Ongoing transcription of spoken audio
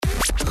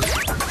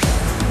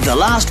The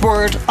last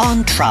word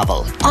on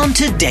travel on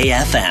Today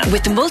FM.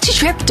 With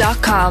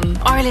multitrip.com,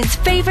 Ireland's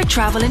favourite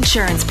travel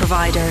insurance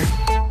provider.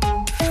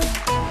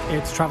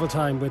 It's travel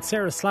time with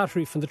Sarah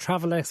Slattery from the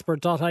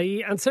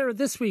travelexpert.ie. And Sarah,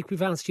 this week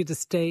we've asked you to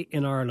stay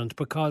in Ireland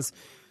because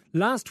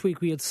last week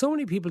we had so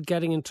many people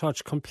getting in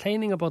touch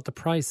complaining about the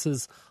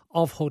prices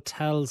of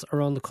hotels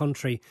around the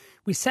country.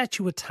 We set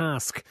you a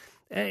task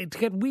to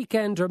get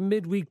weekend or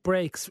midweek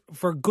breaks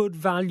for good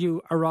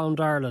value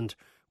around Ireland.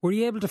 Were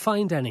you able to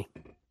find any?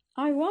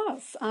 I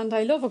was, and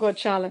I love a good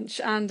challenge,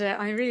 and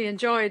I really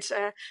enjoyed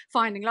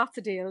finding lots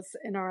of deals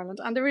in Ireland,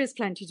 and there is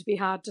plenty to be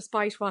had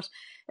despite what,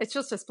 it's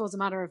just I suppose a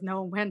matter of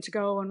knowing when to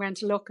go and when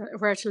to look,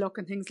 where to look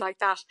and things like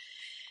that.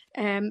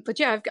 But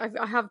yeah,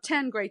 I have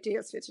 10 great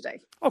deals for you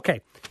today.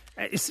 Okay.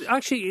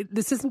 Actually,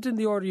 this isn't in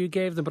the order you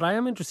gave them, but I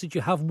am interested.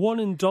 You have one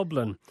in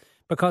Dublin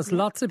because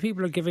lots of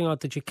people are giving out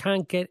that you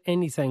can't get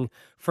anything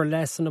for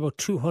less than about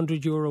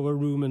 €200 a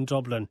room in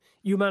Dublin.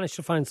 You managed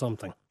to find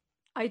something.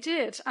 I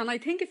did, and I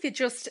think if you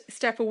just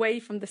step away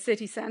from the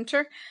city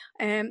centre,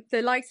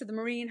 the likes of the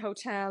Marine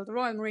Hotel, the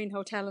Royal Marine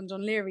Hotel in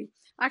Dunleary,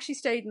 I actually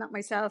stayed in that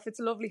myself. It's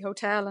a lovely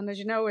hotel, and as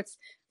you know, it's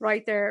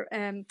right there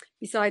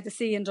beside the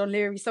sea in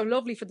Dunleary, so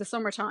lovely for the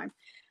summertime.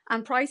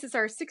 And prices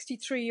are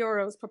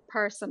 €63 per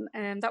person,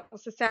 and that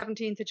was the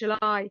 17th of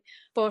July.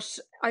 But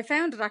I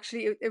found it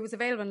actually, it was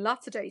available in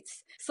lots of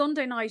dates.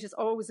 Sunday night is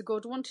always a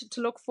good one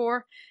to look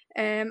for,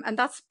 and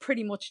that's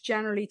pretty much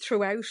generally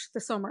throughout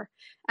the summer.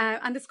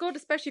 And it's good,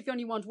 especially if you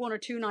only want 1 or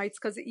 2 nights,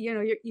 because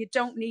you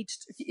don't need,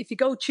 if you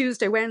go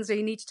Tuesday, Wednesday,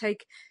 you need to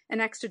take an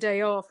extra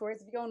day off.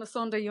 Whereas if you go on a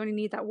Sunday, you only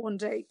need that one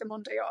day, the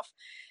Monday off.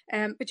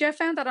 But yeah, I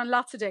found that on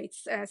lots of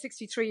dates,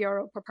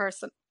 €63 per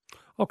person.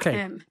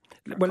 Okay,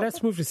 well,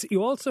 let's move to...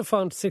 You also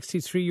found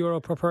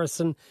 €63 per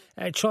person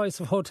choice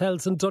of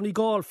hotels in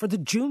Donegal for the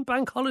June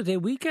bank holiday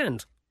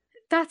weekend.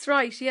 That's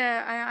right,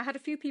 yeah. I had a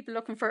few people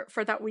looking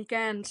for that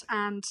weekend,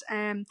 and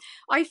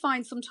I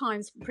find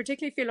sometimes,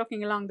 particularly if you're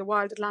looking along the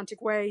Wild Atlantic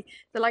Way,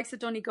 the likes of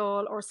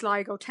Donegal or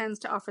Sligo tends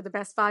to offer the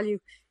best value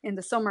in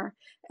the summer,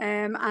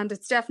 and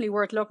it's definitely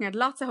worth looking at.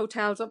 Lots of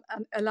hotels up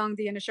along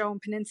the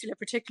Inishowen Peninsula,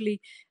 particularly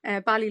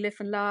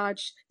Ballyliffin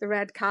Lodge, the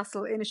Red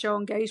Castle,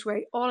 Inishowen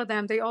Gateway, all of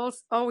them, they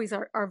always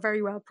are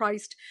very well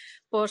priced.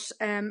 But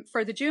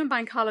for the June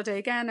bank holiday,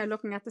 again, I'm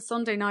looking at the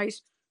Sunday night.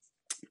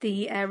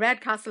 The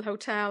Red Castle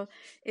Hotel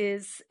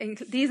these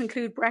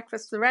include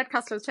breakfast. The Red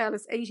Castle Hotel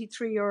is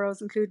 €83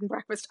 including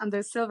breakfast, and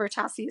the Silver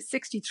Tassie is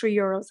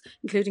 €63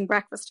 including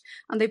breakfast.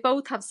 And they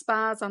both have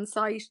spas on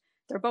site.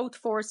 They're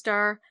both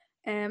 4-star.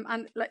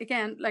 And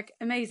again,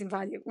 amazing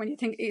value when you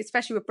think,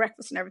 especially with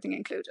breakfast and everything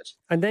included.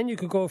 And then you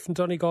could go from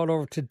Donegal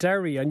over to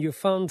Derry, and you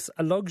found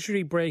a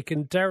luxury break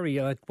in Derry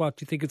at what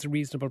do you think is a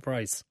reasonable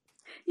price?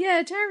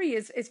 Yeah, Derry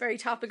is very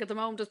topic at the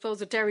moment, I suppose,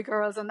 with Derry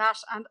girls and that.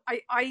 And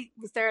I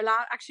was there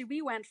actually,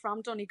 we went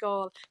from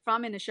Donegal,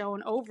 from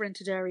Inishowen over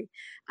into Derry,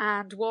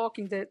 and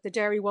walking the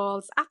Derry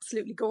walls,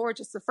 absolutely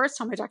gorgeous. The first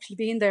time I'd actually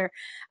been there.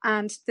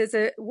 And there's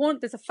a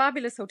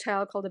fabulous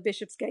hotel called the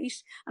Bishop's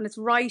Gate, and it's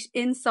right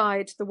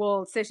inside the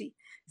walled city.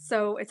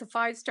 So it's a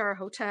 5-star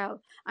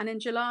hotel. And in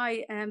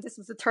July, this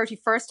was the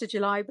 31st of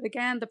July, but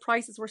again, the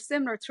prices were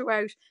similar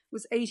throughout. It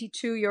was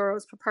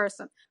 €82 per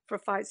person for a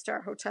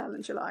 5-star hotel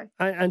in July.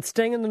 And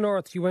staying in the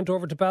north, you went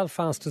over to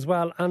Belfast as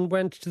well and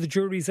went to the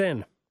Jury's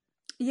Inn.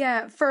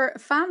 Yeah, for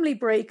family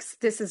breaks,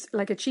 this is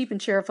like a cheap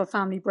and cheerful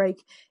family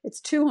break.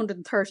 It's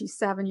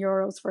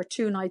 €237 for a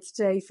 2-night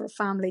stay for a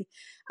family.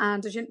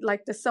 And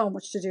there's so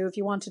much to do if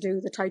you want to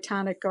do the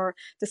Titanic or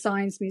the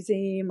Science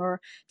Museum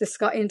or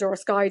the indoor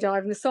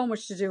skydiving. There's so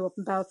much to do up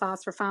in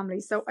Belfast for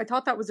families. So I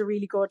thought that was a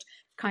really good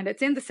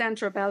it's in the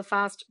centre of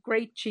Belfast,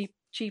 great, cheap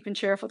and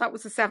cheerful. That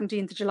was the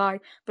 17th of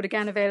July, but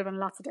again, available on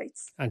lots of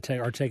dates. And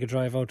take a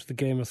drive out to the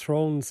Game of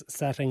Thrones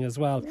setting as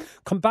well. Yeah.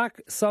 Come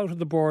back south of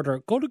the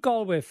border. Go to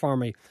Galway for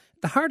me.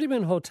 The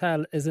Hardiman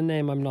Hotel is a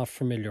name I'm not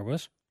familiar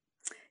with.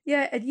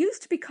 Yeah, it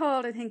used to be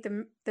called, I think,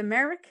 the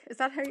Merrick. Is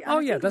that how you... Oh,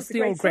 yeah, that's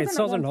the old Great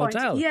Southern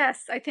Hotel.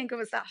 Yes, I think it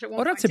was that at one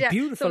point. Oh, that's a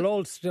beautiful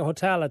old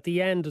hotel at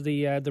the end of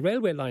the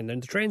railway line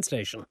and the train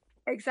station.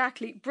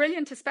 Exactly.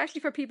 Brilliant,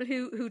 especially for people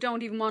who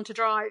don't even want to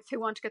drive, who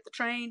want to get the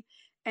train.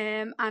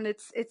 And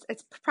it's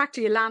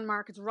practically a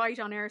landmark. It's right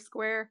on Eyre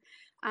Square,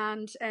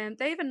 and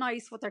they have a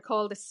nice, what they're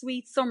called, a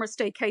sweet summer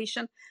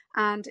staycation,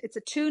 and it's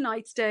a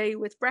 2-night stay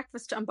with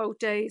breakfast on both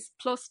days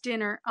plus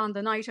dinner on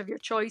the night of your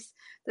choice.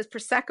 There's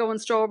prosecco and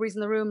strawberries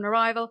in the room on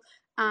arrival,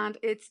 and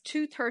it's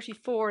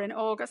 $234 in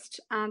August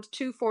and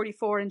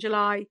 $244 in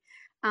July.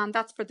 And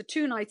that's for the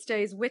 2-night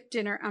stays with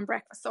dinner and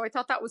breakfast. So I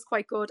thought that was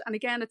quite good. And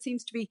again, it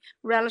seems to be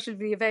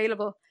relatively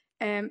available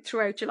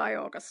throughout July,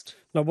 August.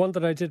 Now, one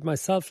that I did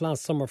myself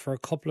last summer for a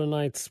couple of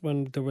nights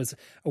when there was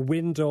a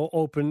window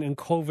open in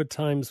COVID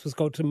times was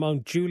go to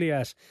Mount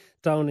Juliet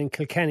down in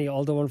Kilkenny,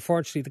 although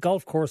unfortunately the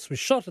golf course was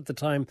shut at the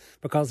time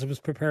because it was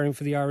preparing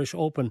for the Irish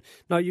Open.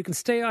 Now, you can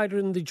stay either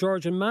in the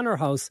Georgian Manor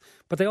House,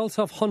 but they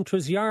also have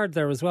Hunter's Yard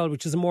there as well,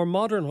 which is a more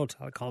modern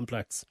hotel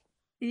complex.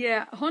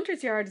 Yeah,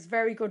 Hunter's Yard is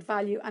very good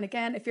value. And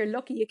again, if you're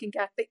lucky, you can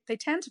get, they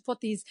tend to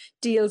put these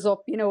deals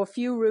up, a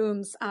few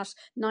rooms at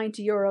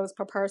 €90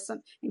 per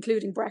person,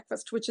 including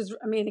breakfast, which is,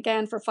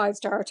 again, for a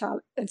 5-star hotel,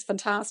 it's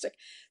fantastic.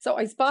 So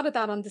I spotted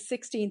that on the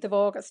 16th of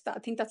August. I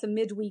think that's a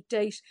midweek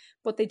date,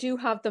 but they do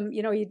have them,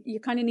 you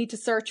kind of need to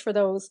search for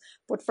those.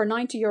 But for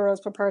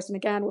 €90 per person,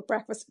 again, with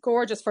breakfast,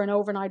 gorgeous for an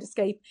overnight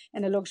escape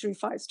in a luxury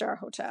 5-star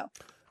hotel.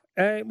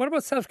 What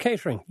about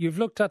self-catering? You've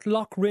looked at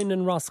Loch Rinn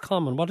and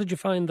Roscommon. What did you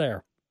find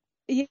there?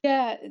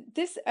 Yeah,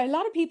 a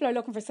lot of people are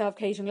looking for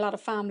self-catering, a lot of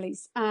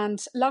families.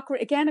 And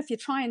again, if you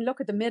try and look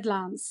at the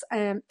Midlands,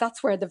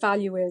 that's where the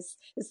value is.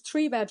 It's a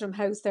 3-bedroom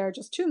house there,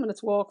 just 2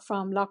 minutes walk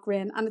from Loch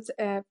Rinn, and it's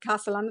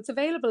Castle, and it's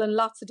available in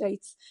lots of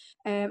dates.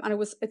 And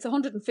it's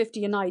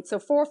 150 a night, so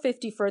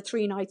 450 for a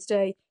 3-night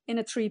stay in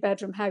a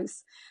 3-bedroom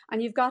house.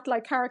 And you've got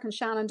like Carrick and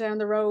Shannon down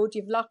the road.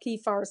 You've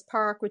Lockheed Forest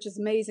Park, which is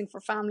amazing for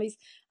families.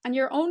 And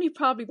you're only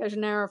probably about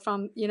an hour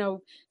from,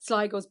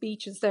 Sligo's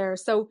beaches there.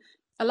 So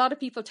a lot of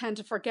people tend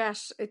to forget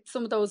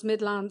some of those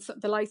Midlands,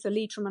 the likes of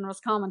Leitrim and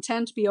Roscommon,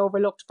 tend to be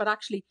overlooked, but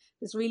actually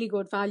there's really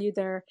good value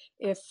there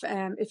if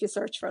you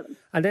search for them.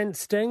 And then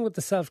staying with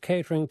the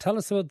self-catering, tell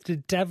us about the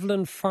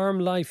Devlin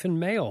Farm Life in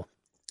Mayo.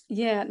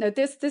 Yeah, now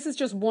this is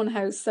just one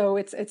house, so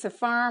it's a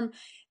farm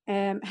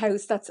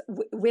house that's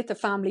with a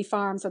family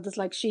farm, so there's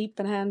like sheep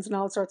and hens and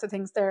all sorts of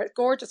things there.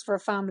 Gorgeous for a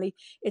family.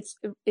 It's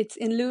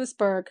in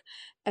Lewisburg,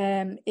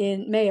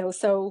 in Mayo,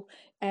 so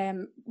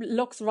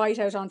looks right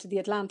out onto the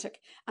Atlantic,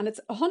 and it's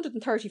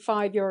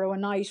 €135 a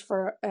night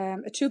for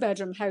a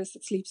 2-bedroom house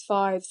that sleeps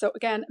 5. So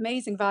again,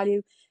 amazing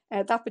value.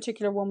 That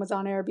particular one was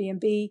on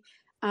Airbnb.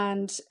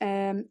 And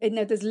now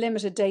there's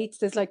limited dates.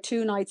 There's like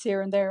 2 nights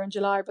here and there in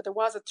July, but there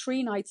was a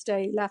 3-night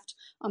stay left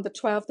on the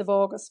 12th of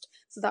August.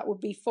 So that would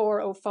be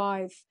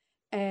 €405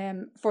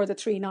 for the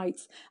 3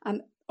 nights.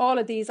 And all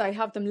of these, I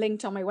have them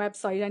linked on my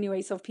website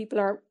anyway. So if people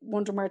are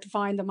wondering where to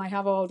find them, I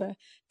have all the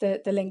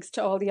links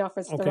to all the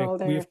offers. Okay, they're all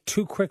there. We have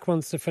 2 quick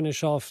ones to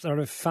finish off. They're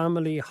of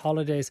family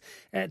holidays.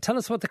 Tell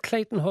us about the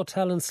Clayton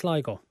Hotel in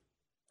Sligo.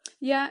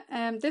 Yeah,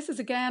 this is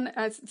again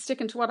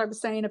sticking to what I was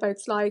saying about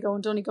Sligo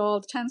and Donegal.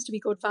 There tends to be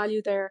good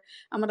value there.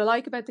 And what I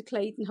like about the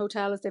Clayton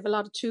Hotel is they have a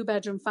lot of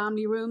 2-bedroom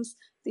family rooms.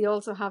 They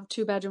also have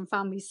 2-bedroom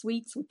family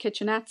suites with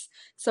kitchenettes.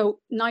 So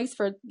nice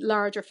for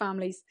larger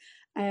families.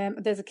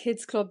 There's a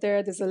kids club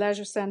there. There's a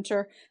leisure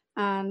centre.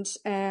 And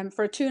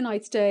for a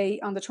 2-night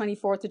stay on the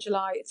 24th of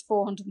July, it's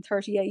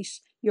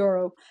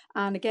 €438.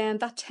 And again,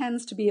 that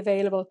tends to be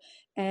available.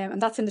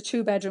 And that's in the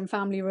 2-bedroom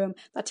family room.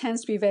 That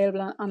tends to be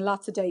available on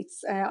lots of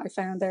dates I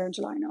found there in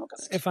July and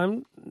August. If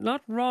I'm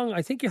not wrong,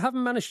 I think you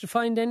haven't managed to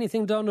find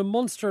anything down in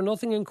Munster,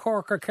 nothing in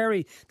Cork or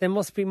Kerry. They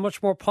must be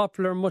much more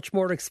popular and much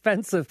more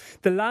expensive.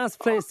 The last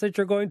place that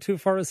you're going to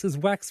for us is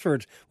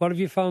Wexford. What have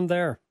you found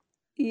there?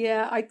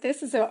 Yeah,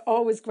 this is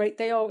always great.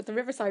 The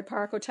Riverside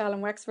Park Hotel in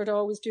Wexford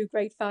always do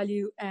great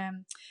value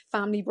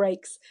family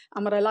breaks.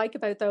 And what I like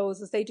about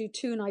those is they do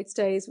 2-night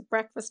stays with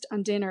breakfast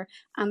and dinner,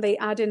 and they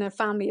add in a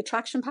family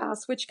attraction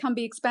pass, which can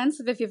be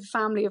expensive if you have a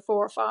family of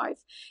 4 or 5.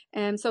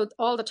 So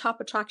all the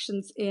top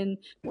attractions in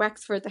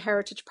Wexford, the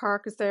Heritage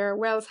Park is there,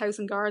 Wells House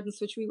and Gardens,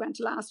 which we went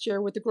to last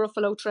year, with the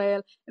Gruffalo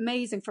Trail,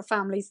 amazing for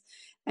families.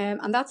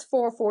 And that's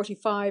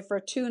 $445 for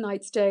a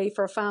 2-night stay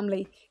for a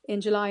family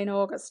in July and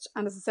August.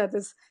 And as I said,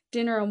 there's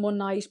dinner on one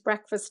night,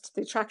 breakfast,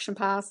 the attraction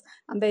pass,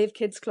 and they have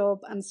kids club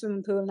and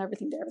swimming pool and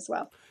everything there as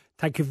well.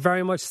 Thank you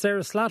very much,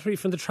 Sarah Slattery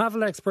from the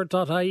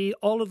travelexpert.ie.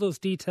 All of those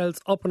details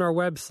up on our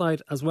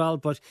website as well,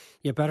 but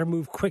you better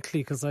move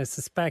quickly because I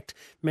suspect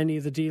many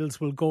of the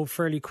deals will go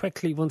fairly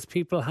quickly once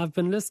people have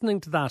been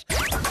listening to that.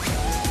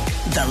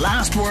 The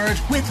Last Word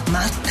with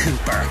Matt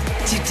Cooper.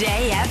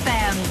 Today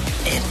FM.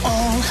 It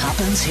all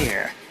happens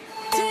here.